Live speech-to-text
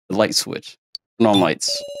The light switch. Turn on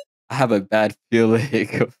lights. I have a bad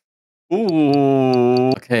feeling. Ooh.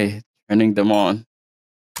 Okay, turning them on.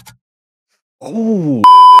 Oh,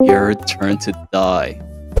 your turn to die.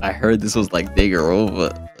 I heard this was like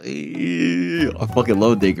Danganronpa. I fucking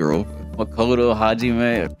love Danganronpa. Makoto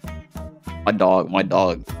Hajime. My dog, my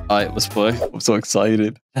dog. Alright, let's play. I'm so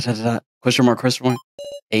excited. Question mark, question mark.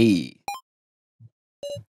 Hey.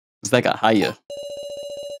 Is that got higher?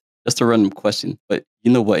 Just a random question, but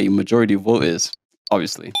you know what a majority vote is?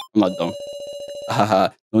 Obviously, I'm not dumb. Haha,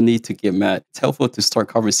 no need to get mad. It's helpful to start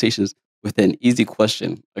conversations with an easy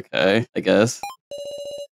question. Okay, I guess.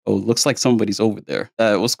 Oh, looks like somebody's over there.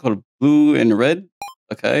 What's called blue and red?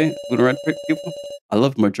 Okay, blue and red people. I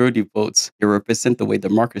love majority votes. They represent the way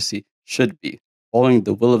democracy should be, following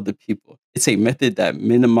the will of the people. It's a method that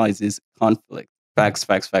minimizes conflict. Facts,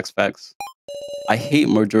 facts, facts, facts. I hate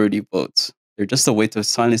majority votes. They're just a way to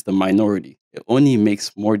silence the minority. It only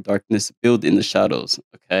makes more darkness build in the shadows.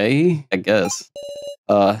 Okay, I guess.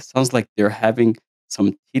 Sounds like they're having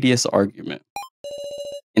some tedious argument.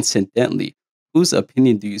 Incidentally, whose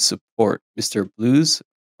opinion do you support, Mr. Blues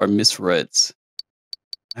or Miss Reds?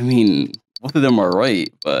 I mean, both of them are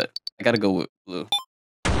right, but I gotta go with blue.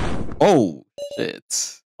 Oh,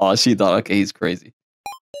 shit. Oh, she thought, okay, he's crazy.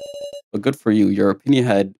 But good for you. Your opinion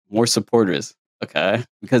had more supporters. Okay,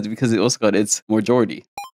 because it also got its majority.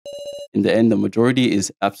 In the end, the majority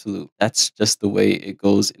is absolute. That's just the way it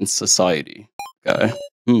goes in society. Okay.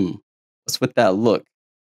 What's with that look?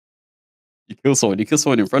 You kill someone. You kill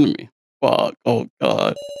someone in front of me. Fuck. Oh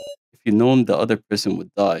God. If you known the other person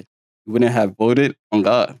would die, you wouldn't have voted on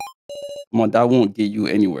God. Come on, that won't get you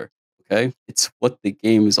anywhere. Okay. It's what the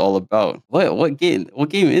game is all about. What game? What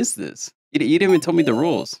game is this? You didn't even tell me the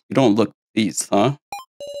rules. You don't look pleased, huh?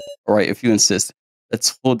 All right, if you insist,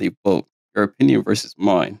 let's hold a vote. Your opinion versus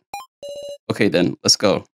mine. Okay, then, let's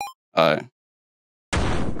go. All right.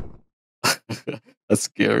 That's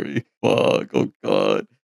scary. Fuck, oh God.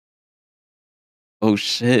 Oh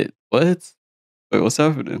shit, what? Wait, what's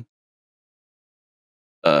happening?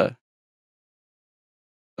 I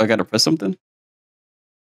gotta press something?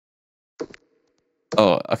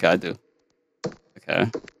 Oh, okay, I do.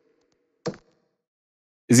 Okay.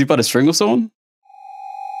 Is he about to strangle someone?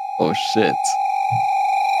 Oh shit.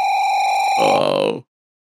 Oh.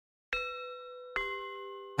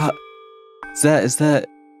 Ah, is that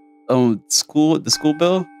the school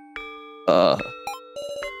bell? I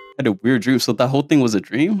had a weird dream. So that whole thing was a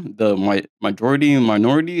dream? The majority and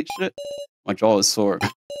minority shit? My jaw is sore.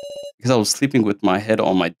 Because I was sleeping with my head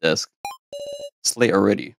on my desk. It's late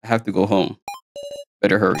already. I have to go home.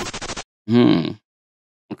 Better hurry.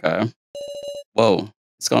 Okay. Whoa.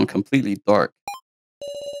 It's gone completely dark.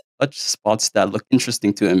 Touch spots that look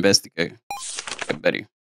interesting to investigate. Okay, Betty.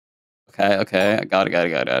 Okay. I got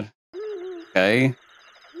it. Okay.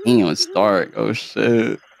 Damn, it's dark. Oh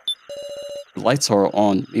shit. The lights are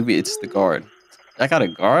on. Maybe it's the guard. I got a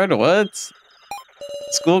guard? What?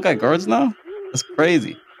 School got guards now? That's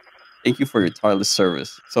crazy. Thank you for your tireless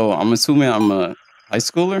service. So I'm assuming I'm a high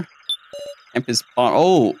schooler? Campus pawn.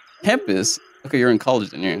 Oh, campus? Okay, you're in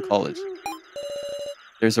college then. You're in college.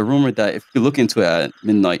 There's a rumor that if you look into it at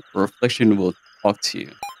midnight, a reflection will talk to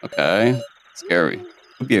you. Okay. Scary.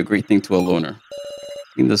 Could be a great thing to a loner.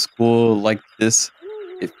 In the school like this,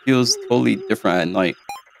 it feels totally different at night.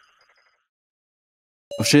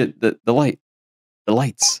 Oh shit, the light. The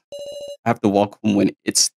lights. I have to walk home when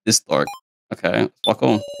it's this dark. Okay, let's walk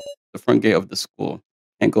home. The front gate of the school.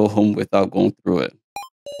 Can't go home without going through it.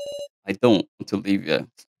 I don't want to leave yet.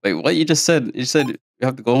 Wait, what you just said? You said you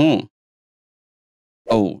have to go home.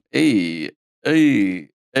 Oh, hey,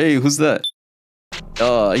 who's that?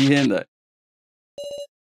 Are you hearing that?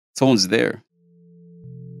 Someone's there.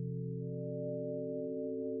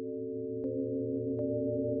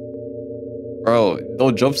 Bro,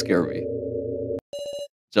 don't jump scare me.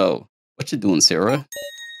 Joe, what you doing, Sarah?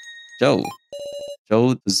 Joe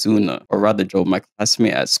Zuna, or rather Joe, my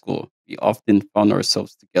classmate at school. We often found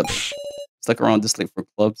ourselves together. Stuck around this late for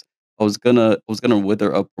clubs. I was gonna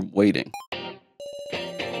wither up from waiting.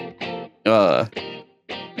 Oh,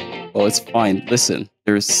 it's fine. Listen,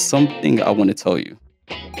 there's something I want to tell you.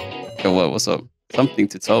 Okay, what? What's up? Something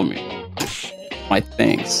to tell me. My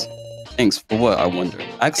thanks. Thanks for what, I wonder?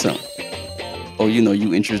 Accent. Oh, you know,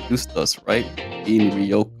 you introduced us, right? In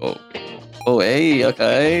Ryoko. Oh, hey,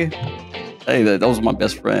 okay. Hey, that was my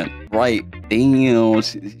best friend. Right. Damn,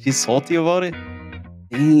 she's salty about it?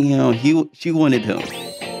 Damn, she wanted him.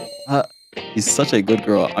 He's such a good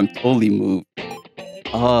girl. I'm totally moved.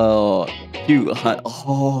 Oh, cute.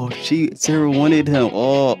 Oh, Sarah wanted him.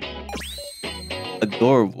 Oh,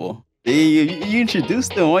 adorable. Hey, you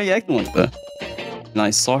introduced them. Why are you acting like that? And I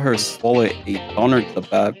saw her swallow a doner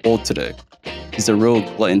kebab bowl today. She's a real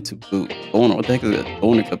glutton to boot. Doner, what the heck is a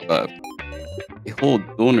doner kebab? A whole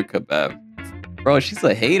doner kebab. Bro, she's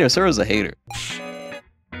a hater. Sarah's a hater.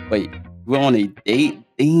 Wait, we're on a date?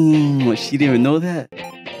 Damn, she didn't even know that?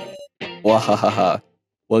 Wahahaha.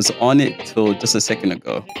 Was on it till just a second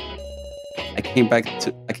ago. I came back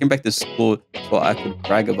to school so I could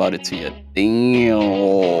brag about it to you.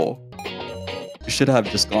 Damn. You should have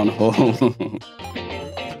just gone home.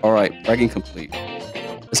 All right, bragging complete.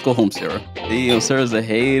 Let's go home, Sarah. Damn, Sarah's a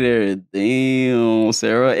hater. Damn,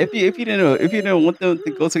 Sarah. If you didn't want them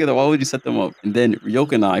to go together, why would you set them up? And then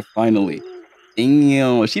Ryoka and I finally.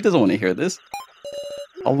 Damn, she doesn't want to hear this.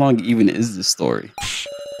 How long even is this story?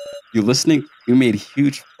 You listening? You made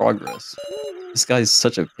huge progress. This guy is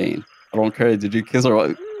such a pain. I don't care. Did you kiss or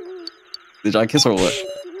what? Did I kiss or what?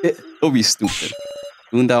 Don't be stupid.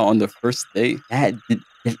 Doing that on the first date?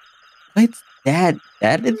 What?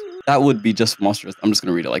 That would be just monstrous. I'm just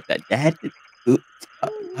gonna read it like that.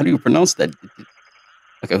 How do you pronounce that?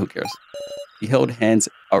 Okay, who cares? We held hands.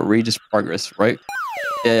 Outrageous progress, right?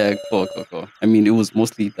 Yeah, cool. I mean, it was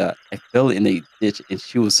mostly that I fell in a ditch and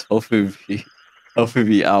she was helping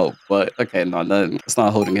me out. But okay, no, that's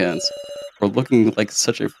not holding hands. We're looking like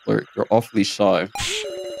such a flirt. You're awfully shy.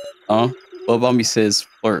 Huh? What about me says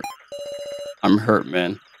flirt? I'm hurt,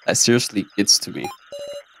 man. That seriously gets to me.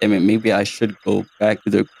 I mean, maybe I should go back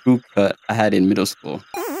to the crew cut I had in middle school.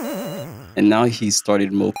 And now he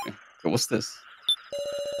started moping. So what's this?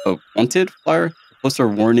 A wanted flyer? A poster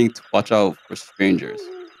warning to watch out for strangers.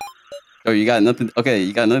 Oh, you got nothing? Okay,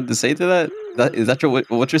 you got nothing to say to that? Is that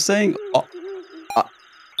what you're saying? Oh, uh,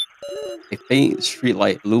 a faint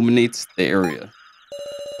streetlight illuminates the area.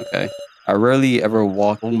 Okay. I rarely ever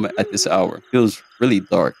walk home at this hour. Feels really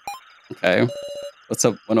dark. Okay. What's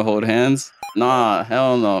up? Wanna hold hands? Nah,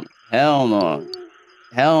 hell no. Hell no.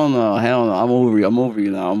 Hell no. Hell no. I'm over you. I'm over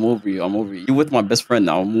you now. I'm over you. I'm over you. You with my best friend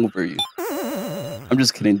now. I'm over you. I'm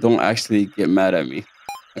just kidding. Don't actually get mad at me.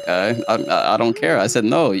 Okay? I don't care. I said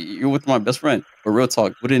no. You're with my best friend. But real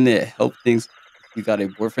talk, wouldn't it help things if you got a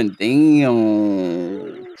boyfriend?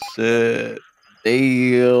 Damn. Shit.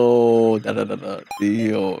 Damn.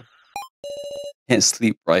 Damn. Can't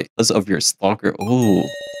sleep, right? Because of your stalker.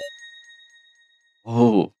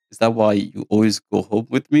 Oh, is that why you always go home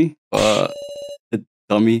with me? The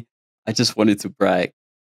dummy. I just wanted to brag.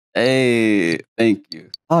 Hey, thank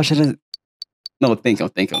you. Oh, should I? No, thank him.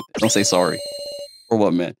 Don't say sorry. For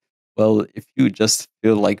what, man? Well, if you just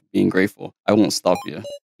feel like being grateful, I won't stop you.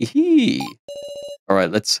 Hee. All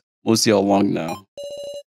right, let's mosey along now.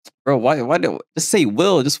 Bro, why just say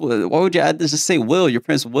will? Why would you add this? Just say will. Your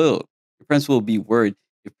parents will. Your parents will be worried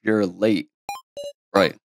if you're late.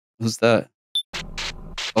 Right. Who's that?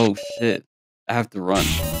 Oh shit. I have to run.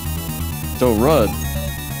 So run.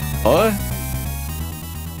 Huh?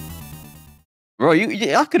 Bro,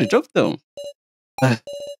 I could have jumped them.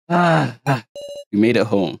 We made it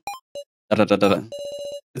home. Da.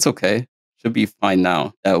 It's okay. Should be fine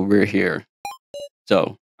now that we're here.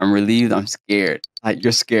 So I'm relieved. I'm scared.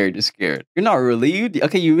 You're scared. You're scared. You're not relieved.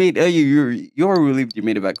 Okay, you made. You're relieved. You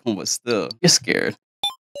made it back home, but still, you're scared.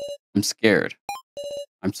 I'm scared.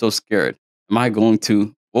 I'm so scared. Am I going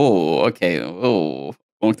to? Oh, okay. Oh,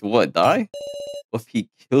 going to what? Die? What if he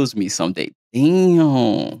kills me someday?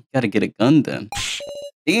 Damn. Gotta get a gun then.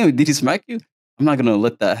 Damn. Did he smack you? I'm not gonna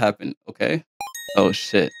let that happen. Okay. Oh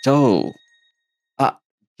shit, Joe. Ah,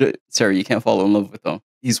 Sarah, you can't fall in love with him.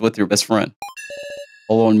 He's with your best friend.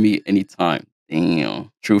 Call on me anytime.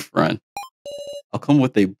 Damn, true friend. I'll come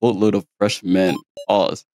with a boatload of fresh men.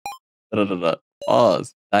 Pause.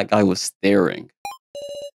 Pause. That guy was staring.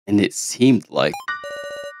 And it seemed like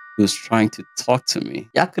he was trying to talk to me.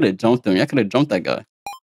 Y'all could have jumped him. Y'all could have jumped that guy.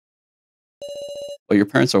 But your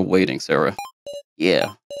parents are waiting, Sarah.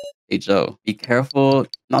 Yeah. Hey, Joe, be careful.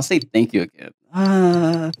 Now say thank you again.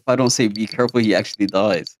 If I don't say be careful, he actually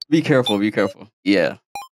dies. Be careful, be careful. Yeah.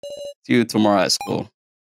 See you tomorrow at school.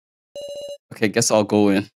 Okay, guess I'll go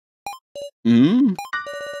in. The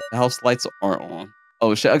house lights aren't on.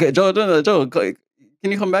 Oh shit. Okay, Joe, Joe, can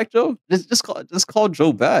you come back, Joe? Just call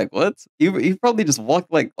Joe back. What? He probably just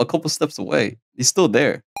walked like a couple steps away. He's still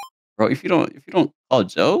there, bro. If you don't call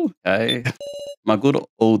Joe, okay. My good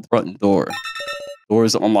old front door.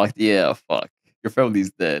 Doors unlocked. Yeah, fuck. Your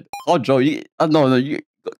family's dead. Call Joe. No. You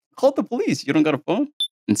call the police. You don't got a phone.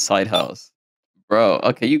 Inside house, bro.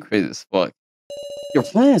 Okay, you crazy as fuck. Your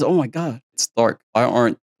plans. Oh my god, it's dark. Why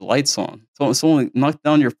aren't the lights on? Someone knocked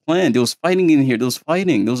down your plan. There was fighting in here. There was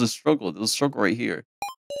fighting. There was a struggle. There was a struggle right here.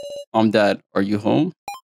 Dad, are you home?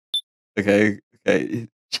 Okay.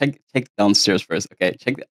 check downstairs first. Okay,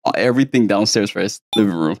 check everything downstairs first.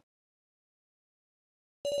 Living room.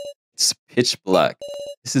 It's pitch black.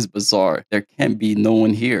 This is bizarre. There can't be no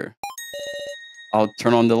one here. I'll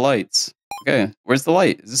turn on the lights. Okay, where's the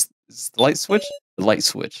light? Is this the light switch? The light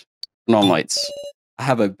switch. Turn on lights. I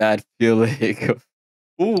have a bad feeling.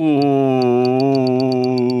 Ooh.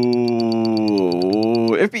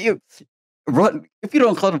 If you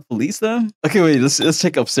don't call the police, then okay. Wait, let's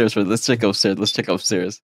check upstairs first. Let's check upstairs. Let's check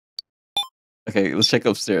upstairs. Okay, let's check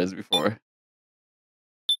upstairs before.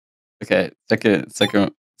 Okay,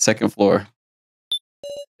 second floor.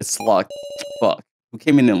 It's locked. Fuck. Who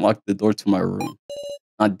came in and locked the door to my room?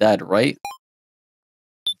 Not Dad, right?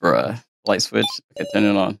 Bruh. Light switch. Okay, turn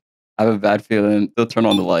it on. I have a bad feeling. They'll turn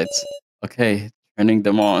on the lights. Okay, turning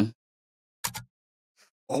them on.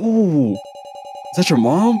 Oh, is that your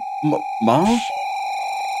mom? Mom?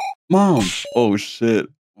 Mom. Oh shit.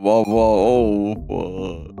 Wow. Oh.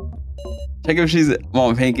 Fuck. Check if she's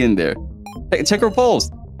mom. Hang in there. Check her pulse.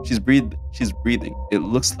 She's breathing. It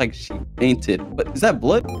looks like she fainted. But is that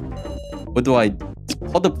blood? What do I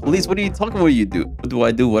call the police? What are you talking about? You do? What do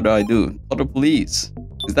I do? Call the police.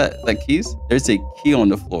 Is that keys? There's a key on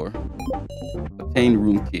the floor. A plain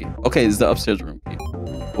room key. Okay, it's the upstairs room key.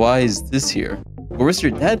 Why is this here? Where's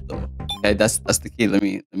your dad though? Okay, that's the key. Let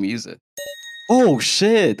me use it. Oh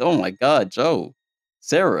shit! Oh my god, Joe,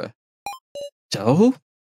 Sarah, Joe,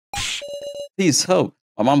 please help.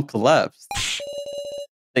 My mom collapsed.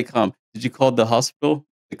 They come. Did you call the hospital?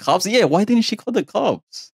 The cops? Yeah. Why didn't she call the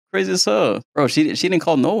cops? Crazy as hell, bro. She didn't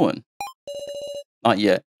call no one. Not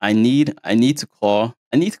yet. I need to call.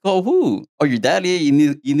 I need to call who? Oh, your dad? Yeah, you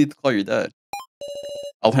need to call your dad.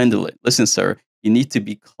 I'll handle it. Listen, sir. You need to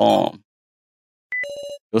be calm.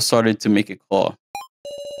 Joe started to make a call.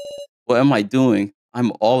 What am I doing?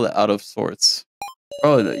 I'm all out of sorts.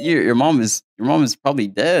 Bro, your mom is probably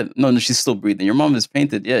dead. No, she's still breathing. Your mom is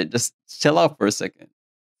fainted. Yeah, just chill out for a second.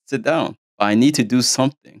 Sit down. But I need to do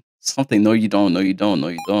something. Something. No, you don't. No, you don't. No,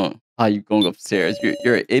 you don't. How you going upstairs?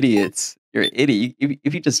 You're an idiot. You're an idiot.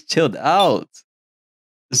 If you just chilled out.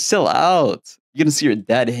 Just chill out. You're gonna see your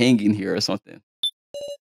dad hanging here or something.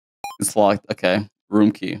 It's locked. Okay.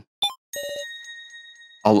 Room key.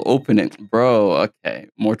 I'll open it. Bro, okay.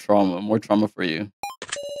 More trauma for you.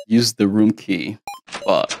 Use the room key.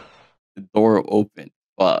 Fuck. The door opened.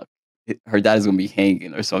 Fuck. Her dad is gonna be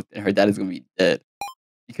hanging or something. Her dad is gonna be dead.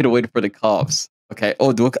 You could have waited for the cops. Okay.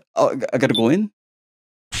 Oh, I gotta go in?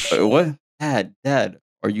 Wait, what? Dad,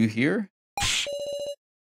 are you here?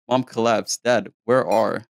 Mom collapsed. Dad, where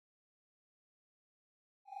are?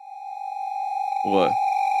 What?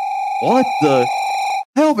 What the?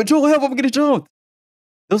 Help! Joel, help! I'm getting jumped!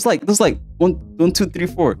 There's like one, two, three,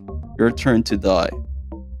 four. Your turn to die.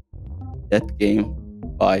 Death game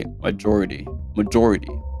by majority.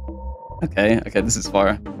 Okay, this is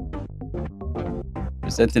far.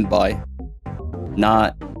 Presented by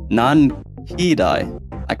non-Kidai.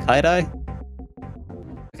 Akaidai?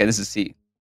 Okay, this is C.